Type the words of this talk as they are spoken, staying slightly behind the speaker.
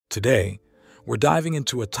Today, we're diving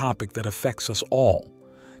into a topic that affects us all,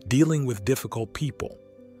 dealing with difficult people.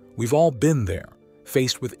 We've all been there,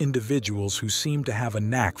 faced with individuals who seem to have a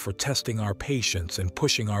knack for testing our patience and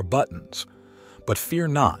pushing our buttons. But fear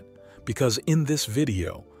not, because in this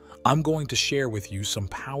video, I'm going to share with you some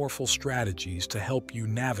powerful strategies to help you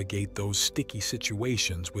navigate those sticky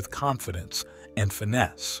situations with confidence and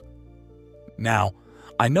finesse. Now,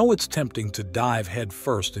 I know it's tempting to dive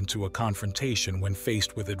headfirst into a confrontation when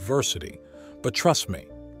faced with adversity, but trust me,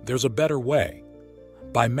 there's a better way.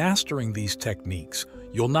 By mastering these techniques,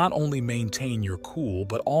 you'll not only maintain your cool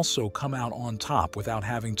but also come out on top without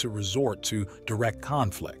having to resort to direct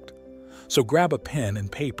conflict. So grab a pen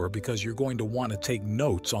and paper because you're going to want to take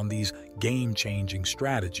notes on these game-changing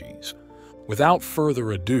strategies. Without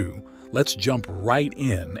further ado, let's jump right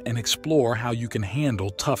in and explore how you can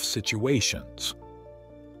handle tough situations.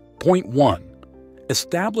 Point 1.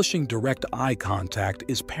 Establishing direct eye contact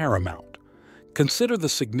is paramount. Consider the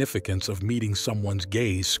significance of meeting someone's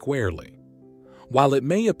gaze squarely. While it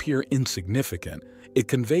may appear insignificant, it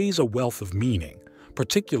conveys a wealth of meaning,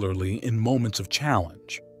 particularly in moments of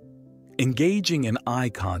challenge. Engaging in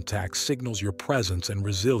eye contact signals your presence and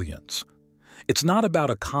resilience. It's not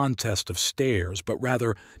about a contest of stares, but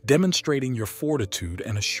rather demonstrating your fortitude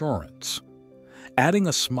and assurance. Adding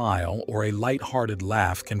a smile or a light-hearted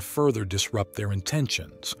laugh can further disrupt their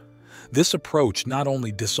intentions. This approach not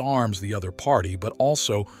only disarms the other party, but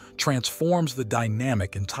also transforms the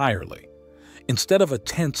dynamic entirely. Instead of a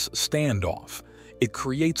tense standoff, it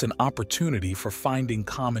creates an opportunity for finding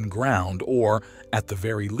common ground or, at the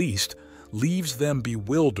very least, leaves them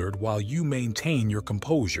bewildered while you maintain your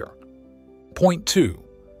composure. Point 2.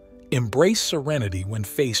 Embrace serenity when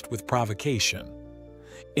faced with provocation.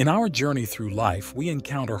 In our journey through life, we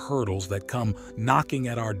encounter hurdles that come knocking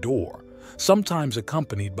at our door, sometimes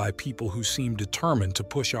accompanied by people who seem determined to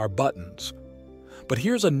push our buttons. But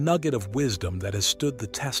here's a nugget of wisdom that has stood the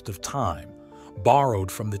test of time, borrowed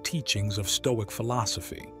from the teachings of Stoic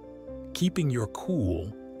philosophy. Keeping your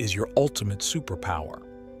cool is your ultimate superpower.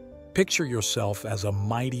 Picture yourself as a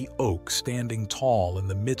mighty oak standing tall in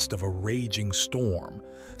the midst of a raging storm,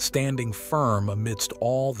 standing firm amidst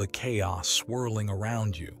all the chaos swirling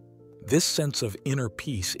around you. This sense of inner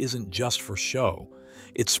peace isn't just for show.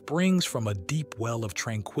 It springs from a deep well of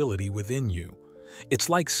tranquility within you. It's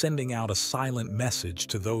like sending out a silent message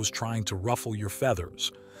to those trying to ruffle your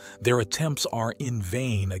feathers. Their attempts are in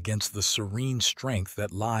vain against the serene strength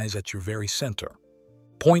that lies at your very center.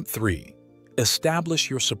 Point 3. Establish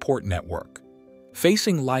your support network.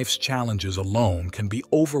 Facing life's challenges alone can be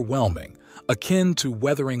overwhelming, akin to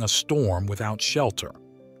weathering a storm without shelter.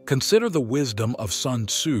 Consider the wisdom of Sun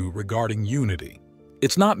Tzu regarding unity.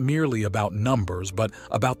 It's not merely about numbers, but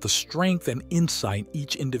about the strength and insight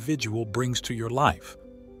each individual brings to your life.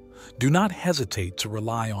 Do not hesitate to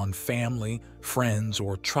rely on family, friends,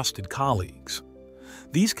 or trusted colleagues.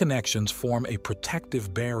 These connections form a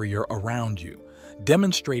protective barrier around you,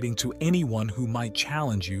 demonstrating to anyone who might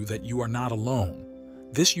challenge you that you are not alone.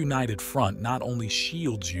 This united front not only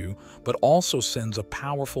shields you, but also sends a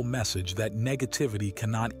powerful message that negativity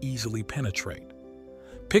cannot easily penetrate.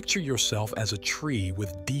 Picture yourself as a tree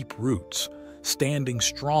with deep roots, standing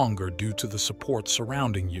stronger due to the support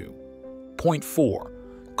surrounding you. Point 4.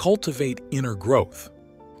 Cultivate inner growth.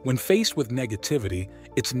 When faced with negativity,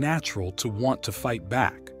 it's natural to want to fight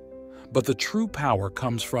back. But the true power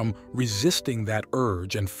comes from resisting that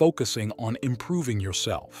urge and focusing on improving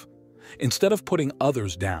yourself. Instead of putting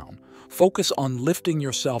others down, focus on lifting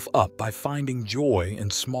yourself up by finding joy in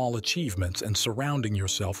small achievements and surrounding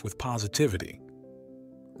yourself with positivity.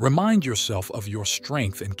 Remind yourself of your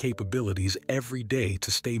strength and capabilities every day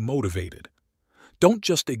to stay motivated. Don't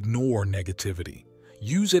just ignore negativity.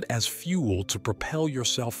 Use it as fuel to propel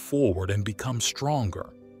yourself forward and become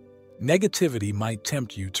stronger. Negativity might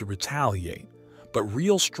tempt you to retaliate, but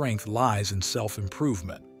real strength lies in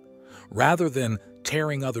self-improvement. Rather than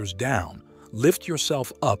tearing others down, lift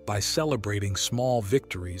yourself up by celebrating small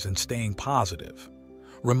victories and staying positive.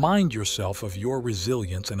 Remind yourself of your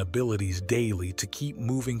resilience and abilities daily to keep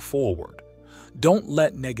moving forward. Don't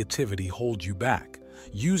let negativity hold you back.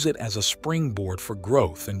 Use it as a springboard for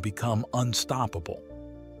growth and become unstoppable.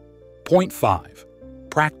 Point 5.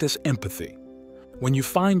 Practice empathy. When you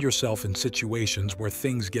find yourself in situations where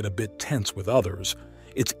things get a bit tense with others,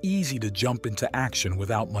 it's easy to jump into action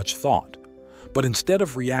without much thought. But instead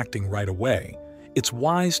of reacting right away, it's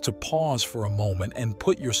wise to pause for a moment and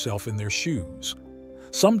put yourself in their shoes.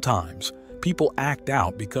 Sometimes, people act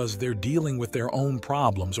out because they're dealing with their own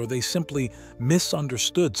problems or they simply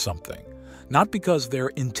misunderstood something, not because they're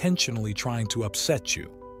intentionally trying to upset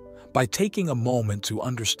you. By taking a moment to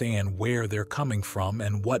understand where they're coming from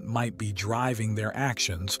and what might be driving their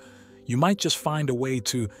actions, you might just find a way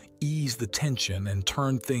to ease the tension and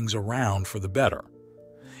turn things around for the better.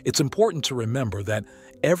 It's important to remember that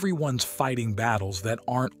everyone's fighting battles that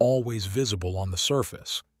aren't always visible on the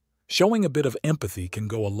surface. Showing a bit of empathy can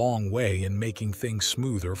go a long way in making things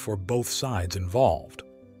smoother for both sides involved.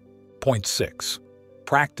 Point 6.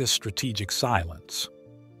 Practice strategic silence.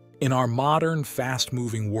 In our modern,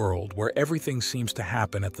 fast-moving world where everything seems to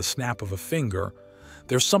happen at the snap of a finger,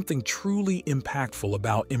 there's something truly impactful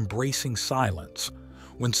about embracing silence.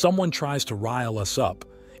 When someone tries to rile us up,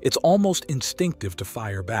 it's almost instinctive to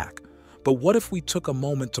fire back. But what if we took a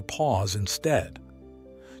moment to pause instead?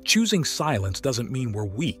 Choosing silence doesn't mean we're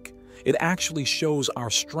weak. It actually shows our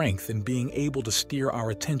strength in being able to steer our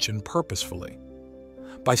attention purposefully.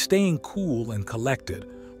 By staying cool and collected,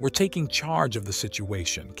 we're taking charge of the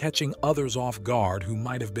situation, catching others off guard who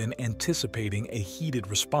might have been anticipating a heated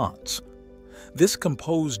response. This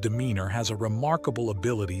composed demeanor has a remarkable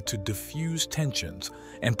ability to diffuse tensions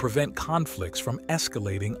and prevent conflicts from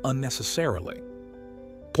escalating unnecessarily.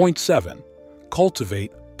 Point 7.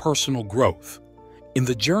 Cultivate personal growth. In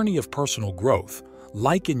the journey of personal growth,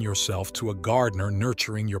 liken yourself to a gardener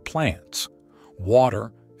nurturing your plants.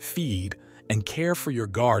 Water, feed, and care for your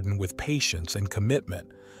garden with patience and commitment,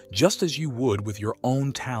 just as you would with your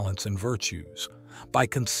own talents and virtues. By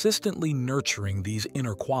consistently nurturing these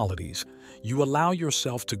inner qualities, you allow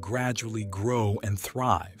yourself to gradually grow and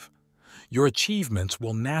thrive. Your achievements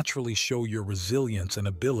will naturally show your resilience and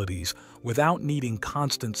abilities without needing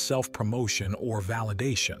constant self-promotion or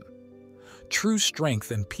validation. True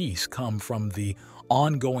strength and peace come from the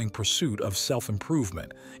ongoing pursuit of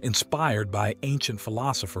self-improvement, inspired by ancient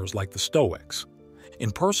philosophers like the Stoics.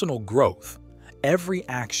 In personal growth, every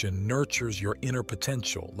action nurtures your inner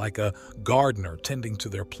potential like a gardener tending to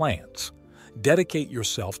their plants. Dedicate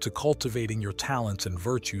yourself to cultivating your talents and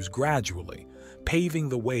virtues gradually, paving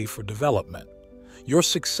the way for development. Your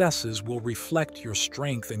successes will reflect your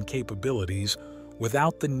strength and capabilities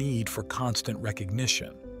without the need for constant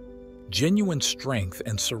recognition. Genuine strength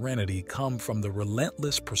and serenity come from the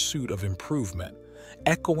relentless pursuit of improvement,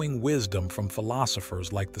 echoing wisdom from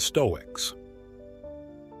philosophers like the Stoics.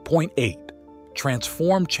 Point 8.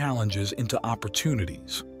 Transform challenges into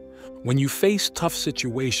opportunities. When you face tough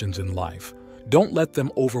situations in life, don't let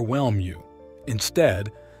them overwhelm you.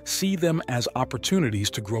 Instead, see them as opportunities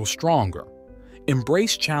to grow stronger.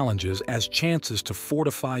 Embrace challenges as chances to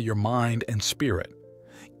fortify your mind and spirit.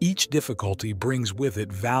 Each difficulty brings with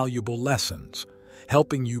it valuable lessons,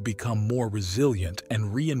 helping you become more resilient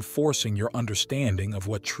and reinforcing your understanding of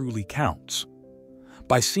what truly counts.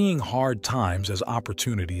 By seeing hard times as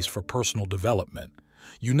opportunities for personal development,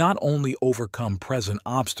 you not only overcome present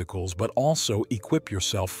obstacles but also equip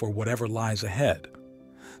yourself for whatever lies ahead.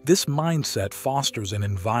 This mindset fosters an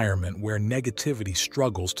environment where negativity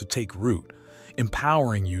struggles to take root,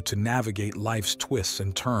 empowering you to navigate life's twists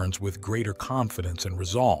and turns with greater confidence and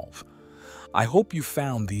resolve. I hope you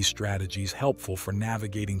found these strategies helpful for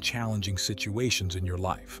navigating challenging situations in your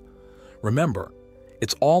life. Remember,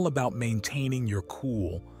 it's all about maintaining your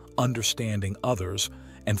cool, understanding others,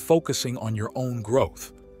 and focusing on your own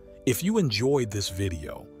growth. If you enjoyed this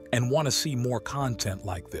video and want to see more content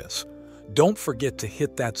like this, don't forget to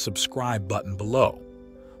hit that subscribe button below.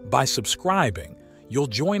 By subscribing, you'll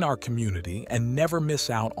join our community and never miss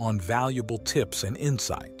out on valuable tips and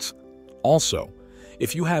insights. Also,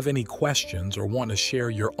 if you have any questions or want to share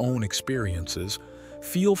your own experiences,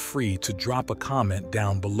 feel free to drop a comment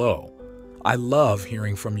down below. I love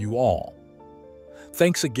hearing from you all.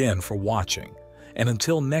 Thanks again for watching, and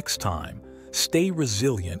until next time, stay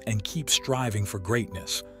resilient and keep striving for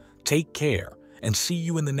greatness. Take care, and see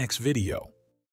you in the next video.